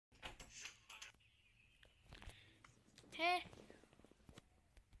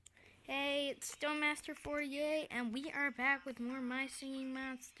Hey, it's Stonemaster48, and we are back with more My Singing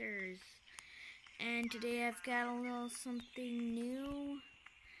Monsters. And today I've got a little something new.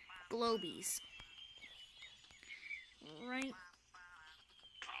 Globies. Right.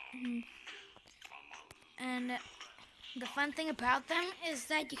 And the fun thing about them is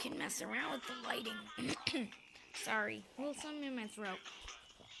that you can mess around with the lighting. Sorry, a little something in my throat.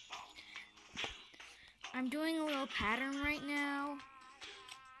 I'm doing a little pattern right now.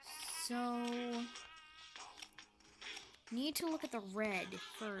 So, need to look at the red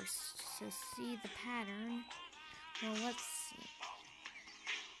first to see the pattern. Well, let's see.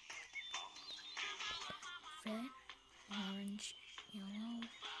 Red, orange, yellow,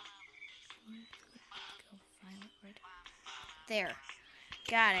 go violet, red. There.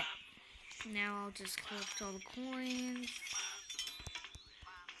 Got it. Now I'll just collect all the coins.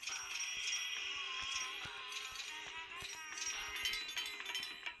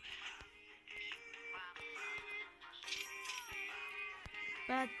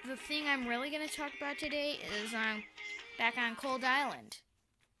 But the thing I'm really going to talk about today is back on Cold Island.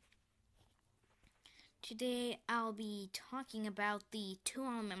 Today I'll be talking about the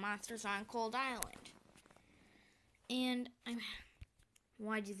 2-element monsters on Cold Island. And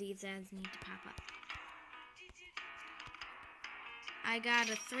why do these ads need to pop up? I got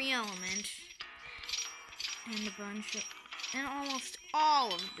a 3-element and a bunch of, and almost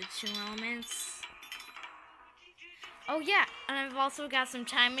all of the 2 elements. Oh yeah, and I've also got some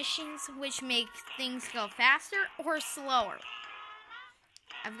time machines which make things go faster or slower.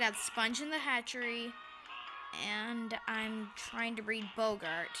 I've got Sponge in the hatchery, and I'm trying to breed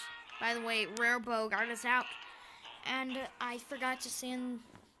Bogart. By the way, Rare Bogart is out. And I forgot to say in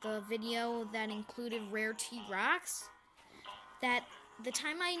the video that included Rare T-Rox that the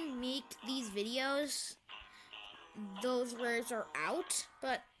time I make these videos, those rares are out,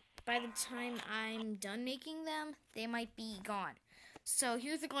 but by the time I'm done making them, they might be gone. So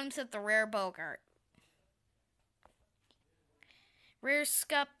here's a glimpse at the Rare Bogart. Rare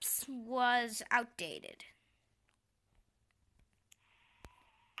Scups was outdated.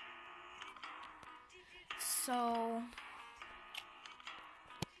 So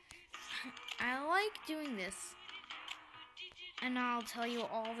I like doing this, and I'll tell you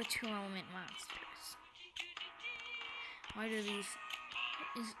all the 2-element monsters. Why do these...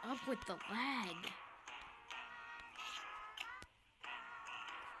 What is up with the lag?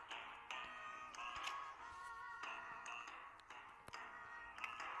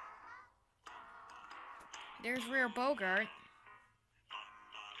 There's Rare Bogart.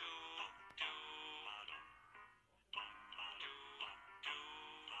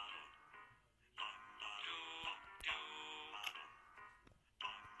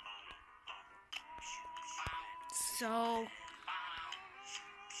 So,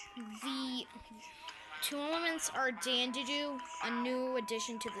 the 2 elements are Dandidoo, a new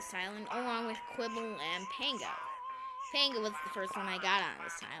addition to this island, along with Quibble and Pango. Pango was the first one I got on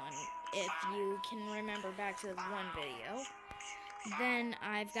this island, if you can remember back to the one video. Then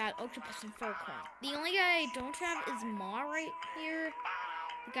I've got Octopus and Furcorn. The only guy I don't have is Maw right here.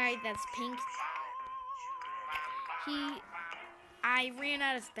 The guy that's pink. I ran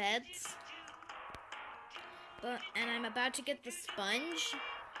out of beds. And I'm about to get the Sponge,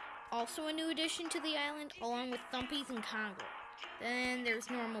 also a new addition to the island, along with Thumpies and Congo. Then there's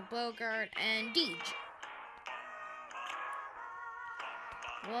normal Bogart and Deej.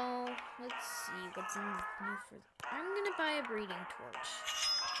 Well, let's see what's in the new for. I'm gonna buy a breeding torch.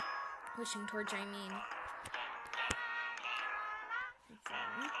 Wishing torch, I mean.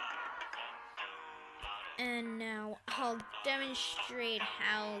 And now I'll demonstrate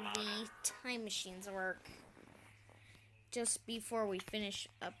how the time machines work. Just before we finish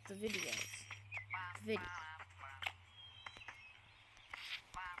up the video.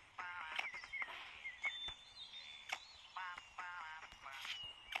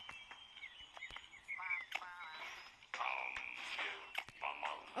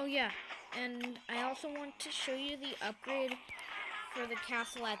 Oh yeah, and I also want to show you the upgrade for the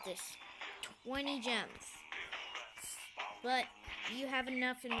castle at this. 20 gems. But you have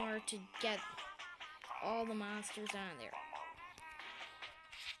enough in order to get all the monsters on there.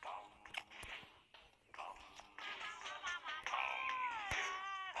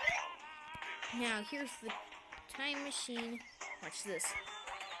 Now, here's the time machine. Watch this.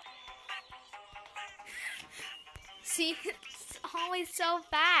 See, it's always so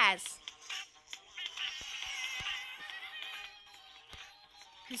fast.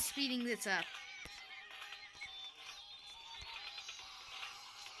 I'm speeding this up.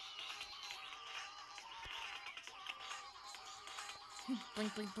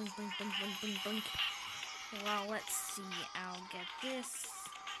 Blink, blink, blink, blink, blink, blink, blink, blink. Well, let's see. I'll get this.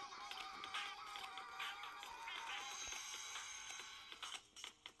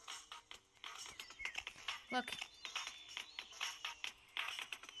 Look.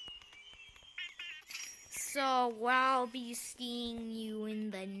 So, I'll be seeing you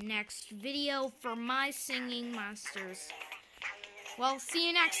in the next video for my singing monsters. Well, see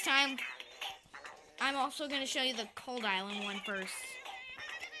you next time. I'm also going to show you the Cold Island one first.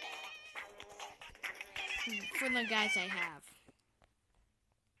 For the guys I have.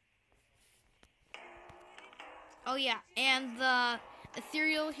 Oh yeah, and the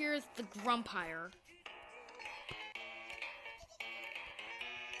ethereal here is the Grumpire.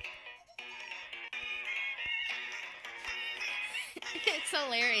 It's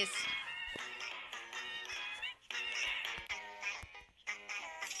hilarious.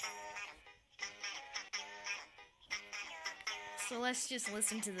 So let's just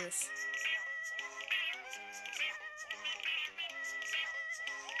listen to this.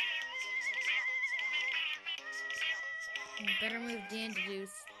 Better move Dan to do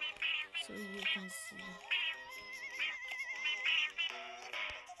so you can see.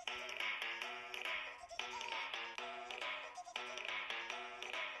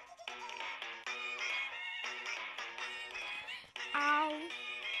 Ow.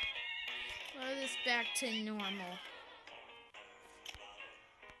 Throw this back to normal.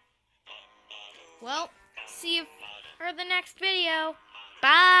 Well, see you for the next video.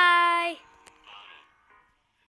 Bye!